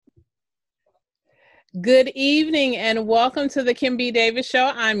Good evening and welcome to the Kim B. Davis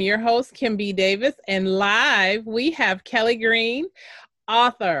Show. I'm your host, Kim B. Davis, and live we have Kelly Green,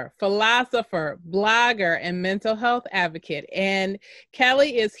 author, philosopher, blogger, and mental health advocate. And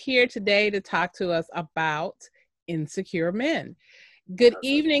Kelly is here today to talk to us about insecure men. Good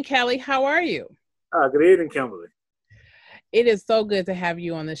evening, Kelly. How are you? Good evening, Kimberly. It is so good to have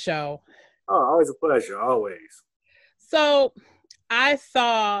you on the show. Oh, always a pleasure, always. So I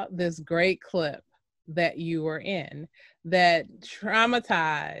saw this great clip that you were in that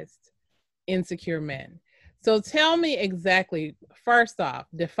traumatized insecure men. So tell me exactly, first off,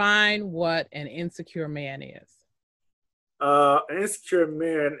 define what an insecure man is. An insecure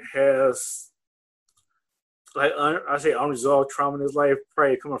man has, I say, unresolved trauma in his life,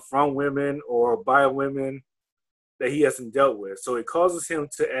 probably coming from women or by women that he hasn't dealt with. So it causes him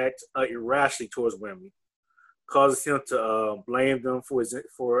to act irrationally towards women, causes him to blame them for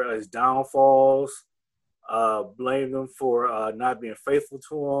his downfalls, blame them for not being faithful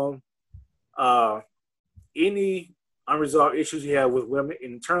to him. Any unresolved issues he had with women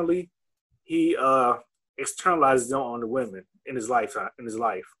internally, he externalizes them on the women in his lifetime. In his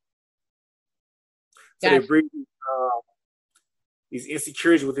life, so they Gotcha. breed these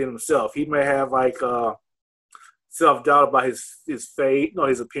insecurities within himself. He may have self doubt about his fate,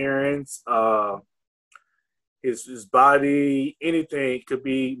 his appearance, his body, anything could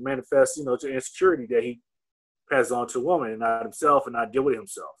be manifest, to insecurity that he passes on to a woman and not himself, and not deal with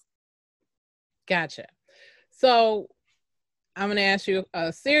himself. Gotcha. So I'm going to ask you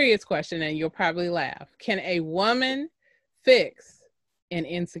a serious question and you'll probably laugh. Can a woman fix an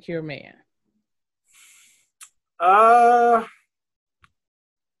insecure man? I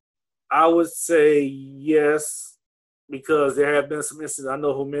would say yes, because there have been some instances. I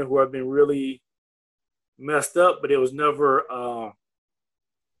know who men who have been really messed up, but it was never,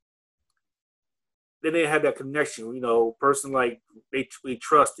 they didn't have that connection, person like we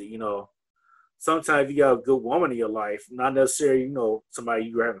trusted, Sometimes you got a good woman in your life, not necessarily, somebody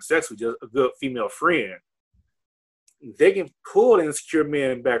you're having sex with, just a good female friend. They can pull the insecure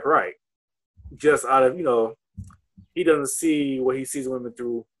man back right, just out of, he doesn't see what he sees women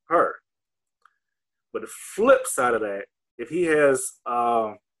through her. But the flip side of that, if he has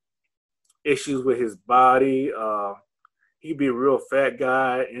issues with his body, he could be a real fat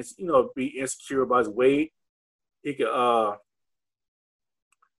guy and, be insecure about his weight. He could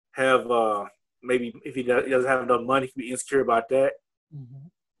have maybe if he doesn't have enough money, he could be insecure about that. Mm-hmm.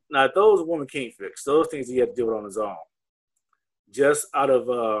 Now, those a woman can't fix. Those things he has to deal with on his own. Just out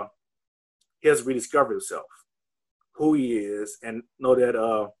of he has to rediscover himself, who he is, and know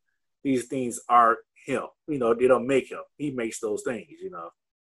that these things aren't him. They don't make him. He makes those things,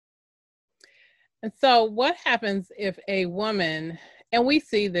 And so what happens if a woman, and we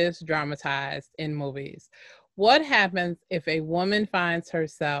see this dramatized in movies, what happens if a woman finds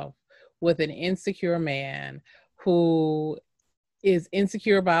herself with an insecure man who is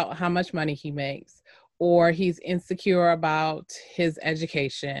insecure about how much money he makes, or he's insecure about his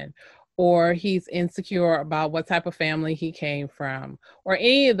education, or he's insecure about what type of family he came from, or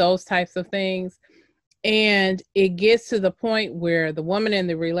any of those types of things. And it gets to the point where the woman in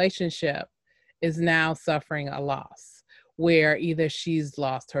the relationship is now suffering a loss, where either she's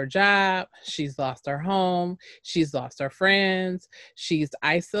lost her job, she's lost her home, she's lost her friends, she's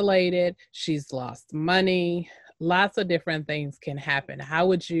isolated, she's lost money. Lots of different things can happen. How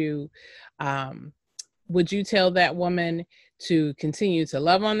would you tell that woman to continue to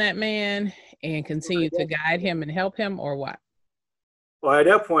love on that man and continue to guide him and help him, or what? Well, at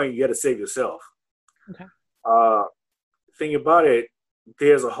that point, you got to save yourself. Okay. Think about it.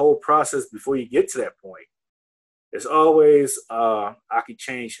 There's a whole process before you get to that point. It's always, I could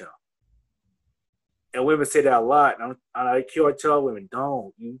change him. And women say that a lot. And I tell women,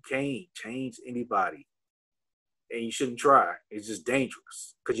 you can't change anybody. And you shouldn't try. It's just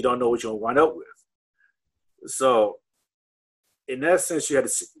dangerous because you don't know what you're going to wind up with. So, in that sense, you have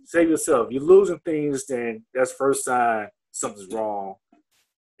to save yourself. If you're losing things, then that's the first sign something's wrong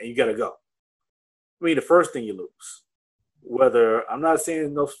and you got to go. I mean, the first thing you lose. Whether, I'm not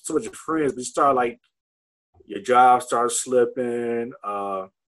saying so much your friends, but you start your job starts slipping,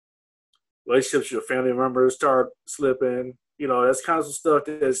 relationships with your family members start slipping. That's kind of some stuff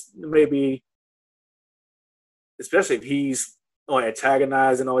that's maybe, especially if he's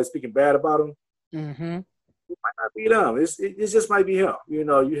antagonizing, always speaking bad about him. Mm-hmm. It might not be them. It just might be him.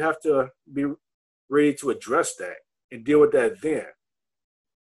 You have to be ready to address that and deal with that then.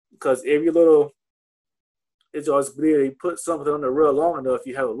 Because every little, it's always clear you put something on the rail long enough,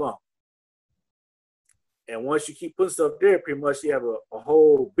 you have a lump. And once you keep putting stuff there, pretty much you have a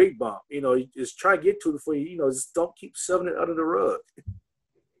whole big bump. You just try to get to it before just don't keep shoving it under the rug.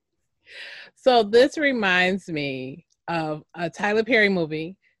 So this reminds me of a Tyler Perry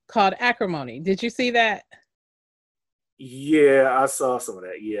movie called Acrimony. Did you see that? Yeah, I saw some of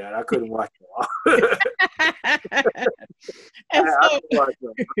that. Yeah, I couldn't watch it all. and I so, couldn't watch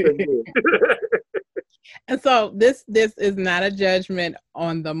them. I couldn't do it. and so this is not a judgment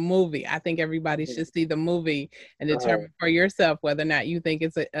on the movie. I think everybody should see the movie and determine for yourself whether or not you think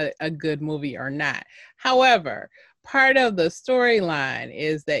it's a good movie or not. However, part of the storyline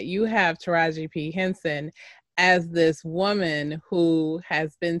is that you have Taraji P. Henson as this woman who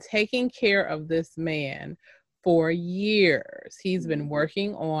has been taking care of this man for years. He's been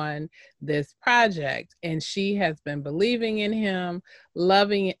working on this project and she has been believing in him,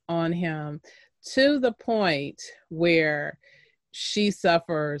 loving on him, to the point where she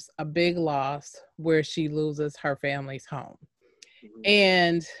suffers a big loss where she loses her family's home.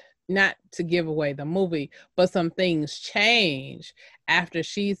 And not to give away the movie, but some things change after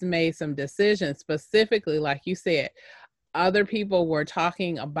she's made some decisions, specifically, like you said, other people were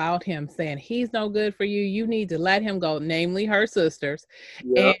talking about him saying, he's no good for you. You need to let him go, namely her sisters.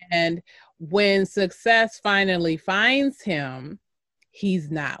 Yep. And when success finally finds him, he's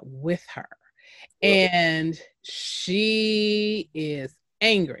not with her. And she is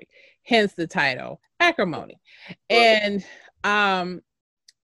angry, hence the title, Acrimony. And, the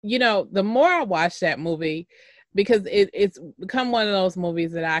more I watch that movie, because it's become one of those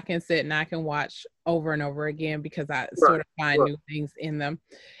movies that I can sit and I can watch over and over again because I sort of find new things in them.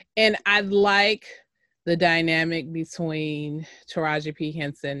 And I like the dynamic between Taraji P.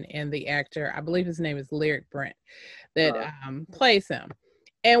 Henson and the actor, I believe his name is Lyric Brent, that plays him.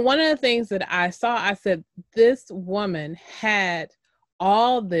 And one of the things that I saw, I said, this woman had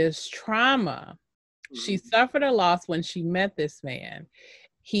all this trauma. She suffered a loss when she met this man.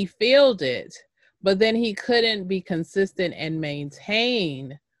 He filled it, but then he couldn't be consistent and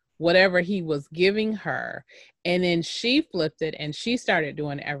maintain whatever he was giving her. And then she flipped it and she started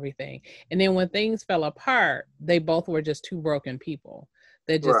doing everything. And then when things fell apart, they both were just two broken people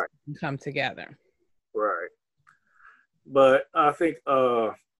that just didn't come together. Right. But I think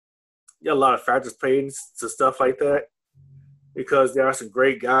a lot of factors play into stuff like that, because there are some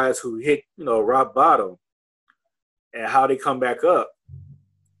great guys who hit, rock bottom, and how they come back up.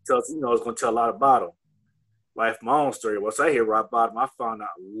 So, it's going to tell a lot about them. Like my own story, once I hit rock bottom, I found out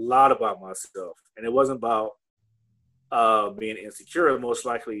a lot about myself. And it wasn't about being insecure. Most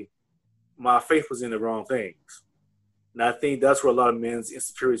likely, my faith was in the wrong things. And I think that's where a lot of men's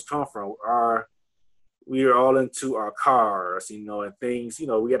insecurities come from. We are all into our cars, and things, we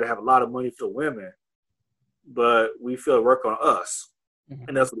got to have a lot of money for women, but we feel to work on us. Mm-hmm.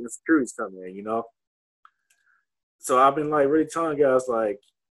 And that's where insecurities come in, So I've been really telling guys,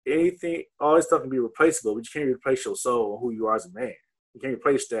 anything, all this stuff can be replaceable, but you can't replace your soul and who you are as a man. You can't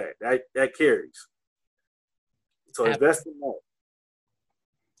replace that. That carries. So invest in that.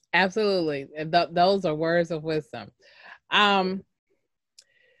 Absolutely. Those are words of wisdom.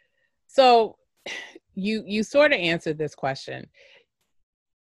 So you sort of answered this question.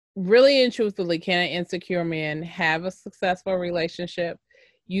 Really and truthfully, can an insecure man have a successful relationship?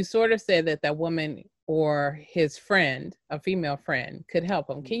 You sort of said that woman or his friend, a female friend, could help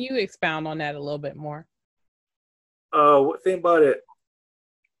him. Can you expound on that a little bit more? Think about it.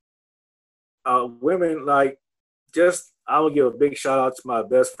 Women, I will give a big shout out to my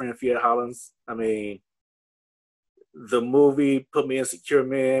best friend, Fiat Hollins. I mean, the movie put me insecure,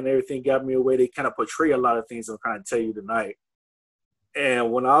 man. Everything got me away. They kind of portray a lot of things I'm trying to tell you tonight.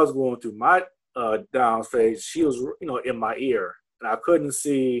 And when I was going through my down phase, she was, in my ear, and I couldn't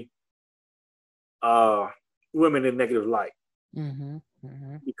see women in negative light,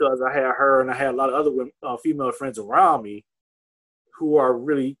 because I had her and I had a lot of other women, female friends around me who are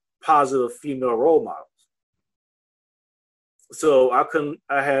really positive female role models. So I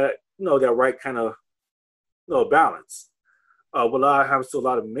had, that right kind of, balance. What I have to a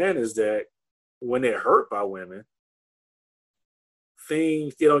lot of men is that when they're hurt by women,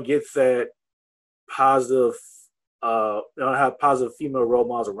 they don't get that positive, they don't have positive female role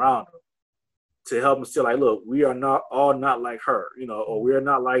models around them to help them still look, we are not all not like her, or we're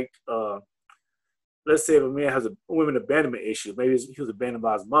not like, let's say if a man has a women abandonment issue, maybe he was abandoned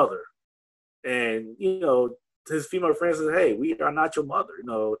by his mother, and, his female friends says, hey, we are not your mother.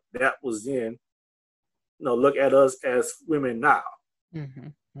 That was then, look at us as women now.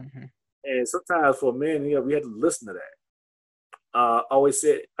 And sometimes for men, we had to listen to that. I always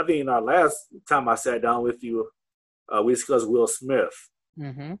said, I think our last time I sat down with you, we discussed Will Smith.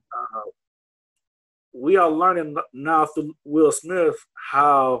 we are learning now through Will Smith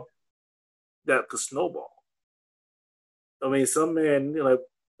how that could snowball. I mean, some man, you know,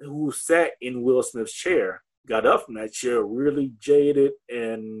 who sat in Will Smith's chair got up from that chair really jaded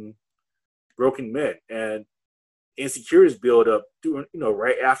and broken men, and insecurities build up during, you know,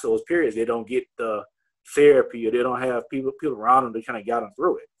 right after those periods. They don't get the therapy, or they don't have people around them to kind of guide them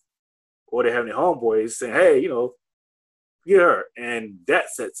through it, or they have their homeboys saying, "Hey, you know, get her," and that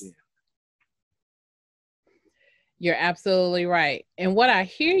sets in. You're absolutely right. And what I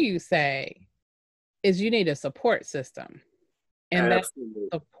hear you say is you need a support system. And that Absolutely.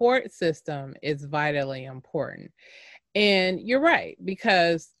 support system is vitally important. And you're right,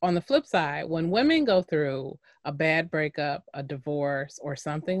 because on the flip side, when women go through a bad breakup, a divorce, or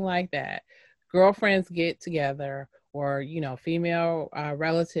something like that, girlfriends get together, or, you know, female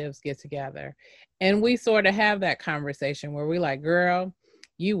relatives get together, and we sort of have that conversation where we like, girl,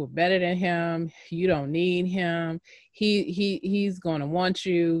 you were better than him. You don't need him. He's going to want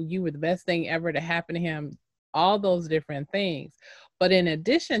you. You were the best thing ever to happen to him. All those different things. But in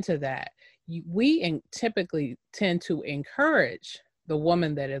addition to that, we typically tend to encourage the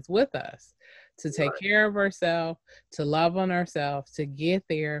woman that is with us to take care of herself, to love on herself, to get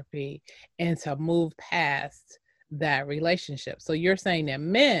therapy, and to move past that relationship. So you're saying that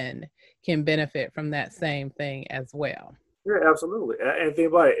men can benefit from that same thing as well. Yeah, absolutely. And think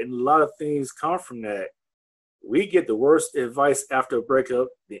about it, and a lot of things come from that. We get the worst advice after a breakup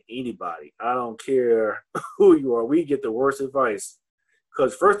than anybody. I don't care who you are. We get the worst advice.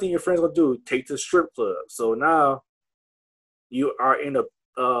 Because first thing your friends gonna do, take to strip club. So now you are in a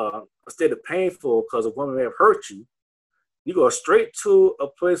state of painful because a woman may have hurt you. You go straight to a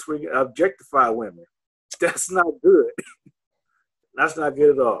place where you objectify women. That's not good. That's not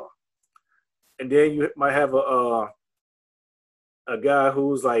good at all. And then you might have a guy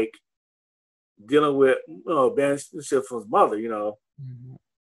who's like dealing with, you know, abandonment from his mother, you know. Mm-hmm.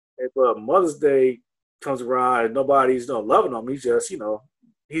 But Mother's Day comes around and nobody's, you know, loving him. He's just, you know,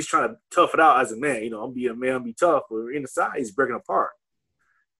 he's trying to tough it out as a man. You know, I'm being a man, be tough. But inside, he's breaking apart.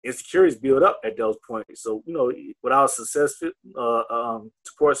 Insecurities build up at those points. So, you know, without a successful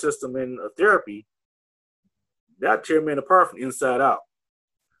support system and therapy, that tear men apart from inside out.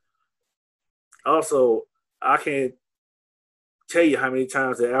 Also, I can't tell you how many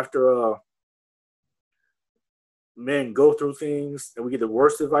times that after men go through things and we get the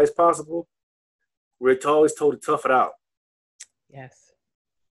worst advice possible, we're always told to tough it out. Yes.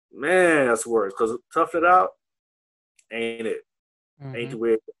 Man, that's worse, because tough it out ain't it. Mm-hmm. Ain't the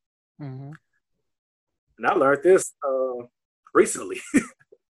way. Mm-hmm. And I learned this recently.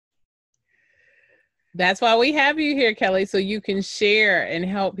 That's why we have you here, Kelly, so you can share and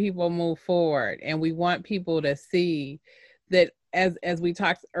help people move forward. And we want people to see that, as we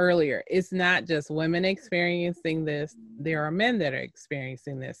talked earlier, it's not just women experiencing this. There are men that are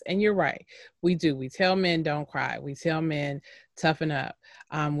experiencing this. And you're right. We do. We tell men don't cry. We tell men toughen up.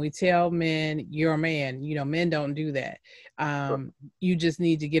 We tell men you're a man. You know, men don't do that. You just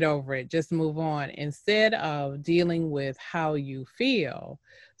need to get over it. Just move on, instead of dealing with how you feel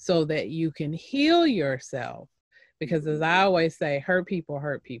so that you can heal yourself. Because as I always say, hurt people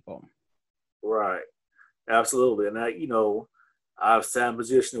hurt people. Right. Absolutely. And you know, I've sat in a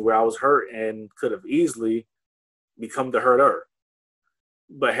position where I was hurt and could have easily become the hurter,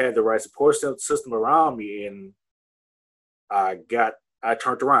 but had the right support system around me, and I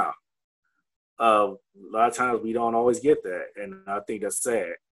turned around. A lot of times we don't always get that, and I think that's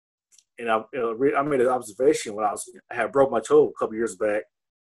sad. And I made an observation when I had broke my toe a couple years back,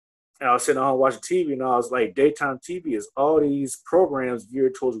 and I was sitting home watching TV, and I was like, daytime TV is all these programs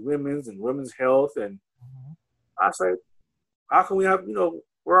geared towards women's health, and I was like, how can we have, you know,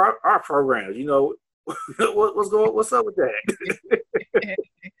 where are our programs? You know, what's up with that?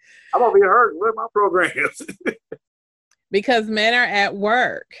 I'm over here hurting. Where are my programs? Because men are at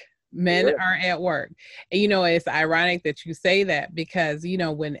work. Men are at work. And, you know, it's ironic that you say that, because, you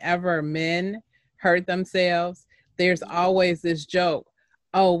know, whenever men hurt themselves, there's always this joke,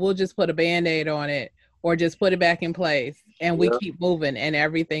 oh, we'll just put a Band-Aid on it, or just put it back in place, and we keep moving and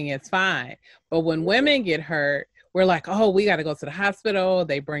everything is fine. But when women get hurt, we're like, oh, we got to go to the hospital.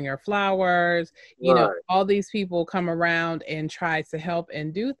 They bring her flowers. You know, all these people come around and try to help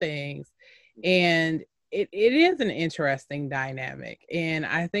and do things. And it is an interesting dynamic. And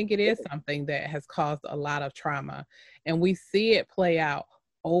I think it is something that has caused a lot of trauma. And we see it play out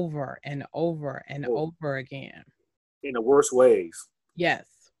over and over and over again. In the worst ways. Yes.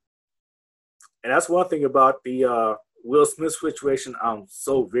 And that's one thing about the Will Smith situation I'm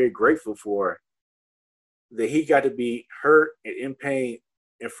so very grateful for. That he got to be hurt and in pain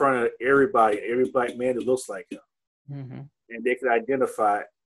in front of everybody, every black man that looks like him. Mm-hmm. And they could identify it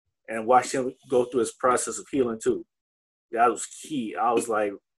and watch him go through his process of healing too. That was key. I was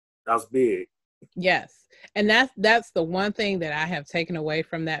like, that was big. Yes. And that's the one thing that I have taken away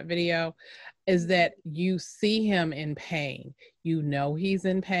from that video is that you see him in pain. You know he's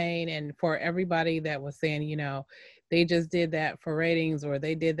in pain. And for everybody that was saying, you know, they just did that for ratings or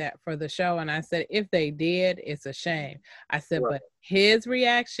they did that for the show. And I said, if they did, it's a shame. I said, Right. but his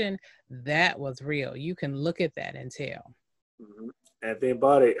reaction, that was real. You can look at that and tell. Mm-hmm. And think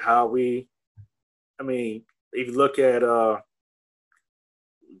about it, if you look at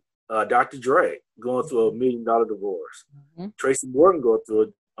Dr. Dre going through $1 million divorce, Mm-hmm. Tracy Morgan going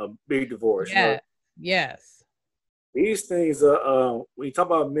through a big divorce. Yeah. You know? Yes. These things, when you talk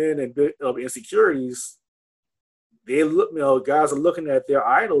about men and insecurities, they look, guys are looking at their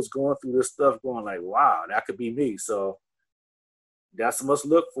idols going through this stuff, going like, "Wow, that could be me." So that's a must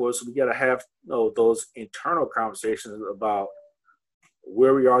look for. So we got to have those internal conversations about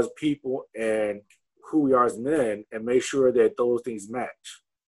where we are as people and who we are as men, and make sure that those things match.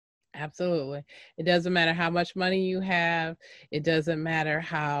 Absolutely. It doesn't matter how much money you have. It doesn't matter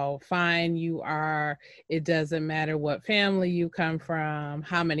how fine you are. It doesn't matter what family you come from,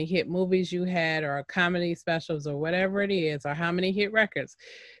 how many hit movies you had or comedy specials or whatever it is, or how many hit records.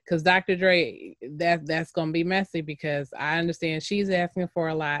 Because Dr. Dre, that's going to be messy because I understand she's asking for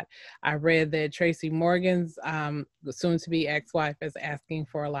a lot. I read that Tracy Morgan's soon-to-be ex-wife is asking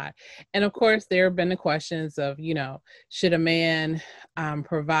for a lot. And of course, there have been the questions of, should a man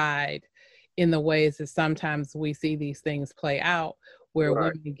provide in the ways that sometimes we see these things play out where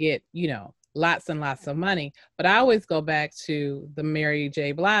Right. women get, lots and lots of money. But I always go back to the Mary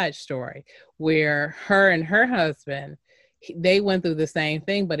J. Blige story where her and her husband, they went through the same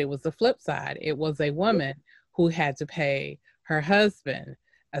thing, but it was the flip side. It was a woman who had to pay her husband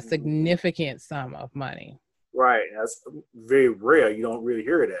a significant sum of money. Right. That's very rare. You don't really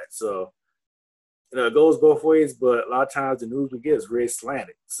hear that. So, it goes both ways, but a lot of times the news we get is very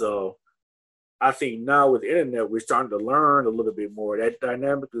slanted. So I think now with the internet, we're starting to learn a little bit more. That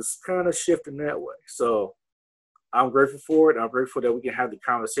dynamic is kind of shifting that way. So I'm grateful for it. I'm grateful that we can have the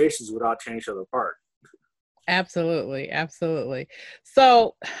conversations without tearing each other apart. Absolutely. Absolutely.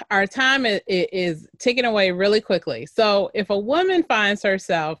 So our time is ticking away really quickly. So if a woman finds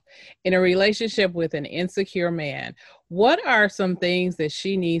herself in a relationship with an insecure man, what are some things that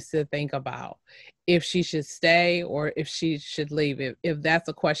she needs to think about if she should stay or if she should leave, if that's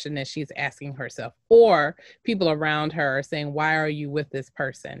a question that she's asking herself, or people around her are saying, why are you with this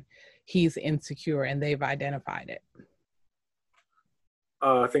person? He's insecure and they've identified it.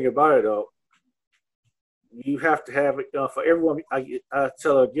 Think about it though. You have to have it for everyone. I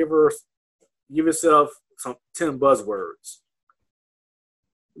tell her, give yourself some 10 buzzwords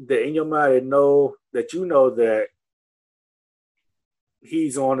that in your mind that you know that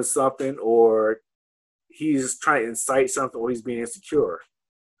he's on to something, or he's trying to incite something, or he's being insecure.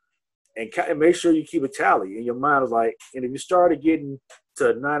 And make sure you keep a tally in your mind. And if you started getting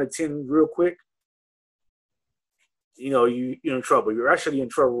to 9 to 10 real quick, you're in trouble. You're actually in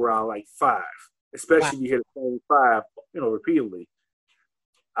trouble around like 5. Especially if you hit the same 5, repeatedly.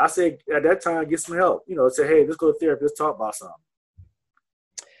 I say at that time, get some help. Say, hey, let's go to therapy. Let's talk about something.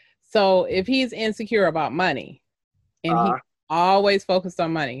 So if he's insecure about money and he always focused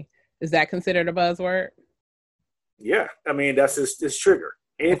on money, is that considered a buzzword? Yeah. That's his trigger.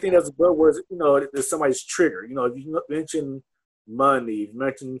 Anything that's a buzzword, is somebody's trigger. If you mention money, if you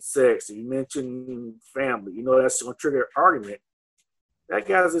mention sex, if you mention family, that's going to trigger an argument. That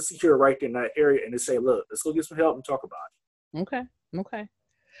guy's insecure right there in that area, and they say, look, let's go get some help and talk about it. Okay.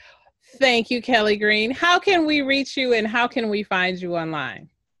 Thank you, Kelly Green. How can we reach you and how can we find you online?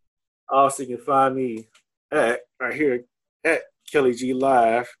 Also, you can find me right here at Kelly G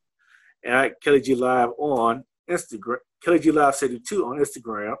Live and at Kelly G Live on Instagram, Kelly G Live 72 on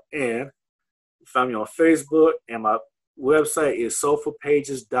Instagram, and you find me on Facebook, and my website is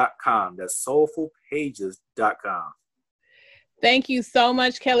soulfulpages.com. That's soulfulpages.com. Thank you so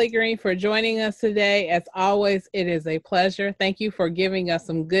much, Kelly Green, for joining us today. As always, it is a pleasure. Thank you for giving us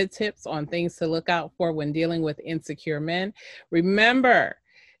some good tips on things to look out for when dealing with insecure men. Remember,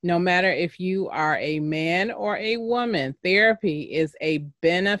 no matter if you are a man or a woman, therapy is a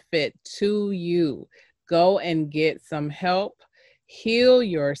benefit to you. Go and get some help. Heal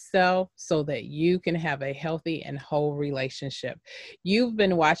yourself so that you can have a healthy and whole relationship. You've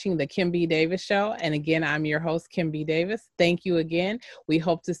been watching the Kim B. Davis Show. And again, I'm your host, Kim B. Davis. Thank you again. We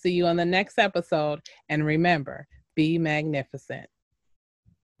hope to see you on the next episode. And remember, be magnificent.